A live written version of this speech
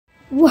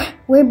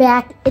We're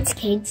back. It's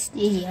Kade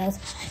Studios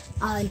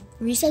on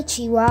Risa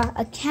Chiwa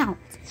account.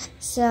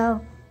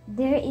 So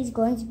there is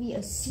going to be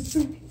a super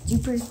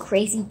duper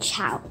crazy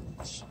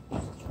challenge.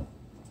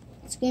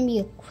 It's going to be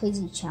a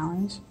crazy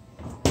challenge.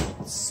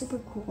 It's super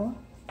cool.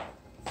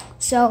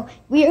 So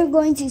we are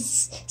going to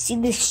see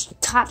the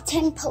top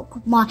 10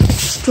 Pokemon,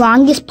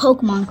 strongest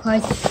Pokemon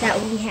cards that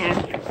we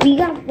have. We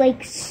got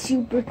like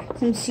some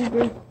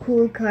super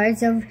cool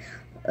cards over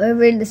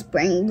the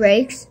spring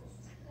breaks.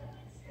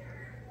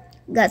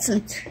 Got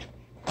some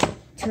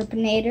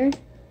Turpinator.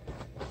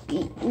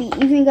 We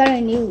even got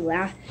a new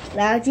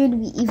Loudred.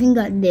 We even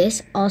got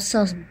this.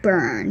 Also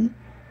Burn.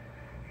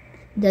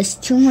 Does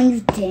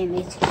 200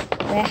 damage.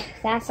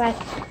 That's like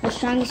the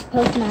strongest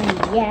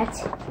Pokemon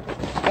yet.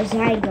 A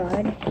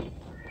Zygarde.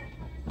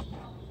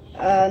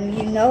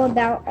 You know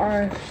about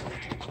our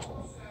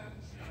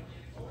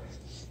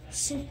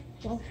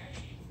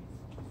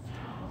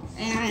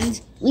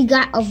and we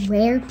got a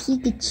rare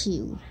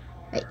Pikachu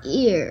right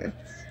here.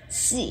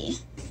 See.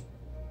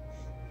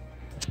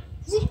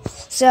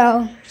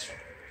 So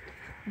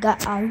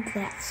got all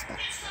that stuff.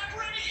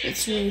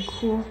 It's really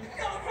cool.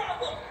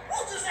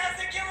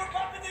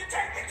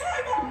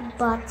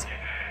 But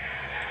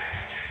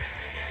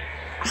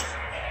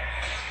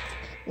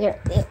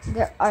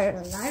there are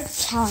a lot of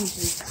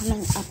challenges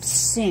coming up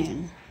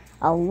soon.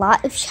 A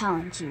lot of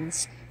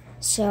challenges.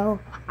 So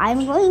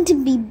I'm going to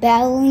be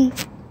battling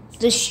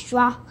the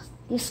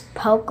strongest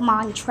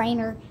Pokemon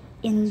trainer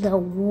in the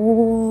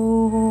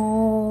world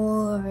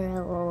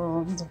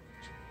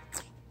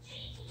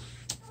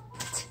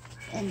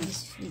in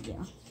this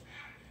video.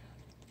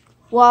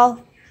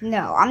 Well,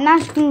 no, I'm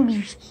not going to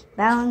be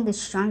battling the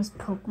strongest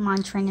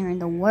Pokemon trainer in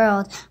the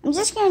world. I'm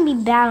just going to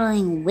be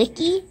battling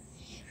Wiki,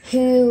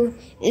 who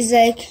is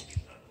like,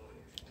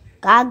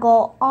 gotta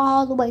go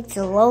all the way to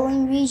the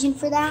lowland region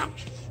for that.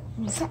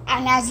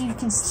 And as you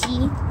can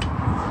see,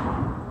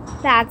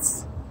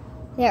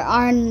 there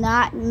are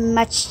not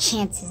much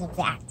chances of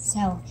that.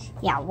 So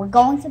yeah, we're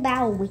going to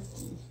battle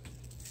Wiki.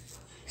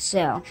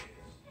 So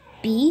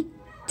be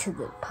to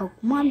the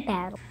Pokemon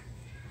battle.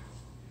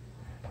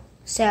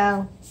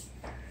 So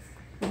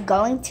we're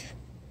going to,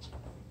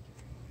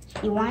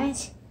 you want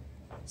to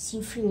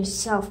see for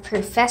yourself,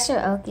 Professor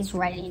Oak is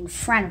right in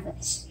front of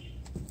us.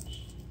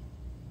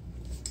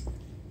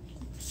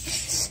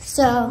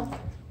 So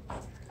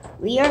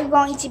we are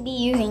going to be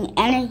using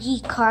energy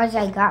cards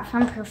I got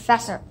from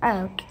Professor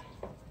Oak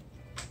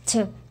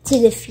to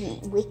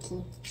defeat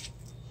Wiki.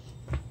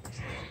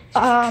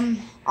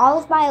 All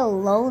of my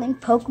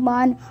lowland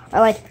Pokemon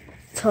are like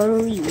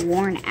totally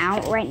worn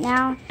out right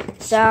now.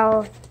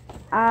 So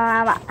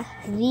I'm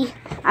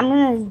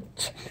gonna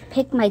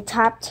pick my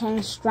top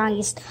 10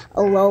 strongest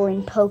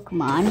lowland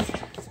Pokemon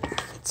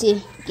to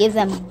give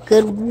them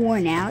good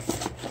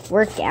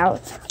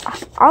workout.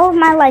 All of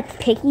my like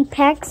picky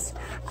pecks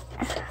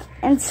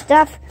and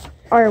stuff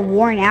are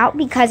worn out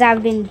because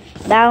I've been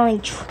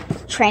battling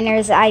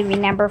trainers I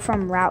remember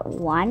from Route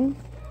 1,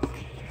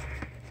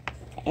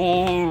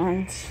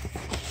 and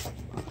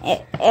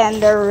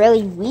they're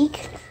really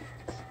weak,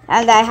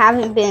 and I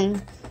haven't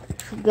been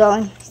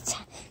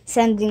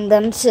sending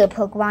them to the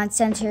Pokemon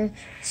Center,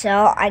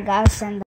 so I gotta send them.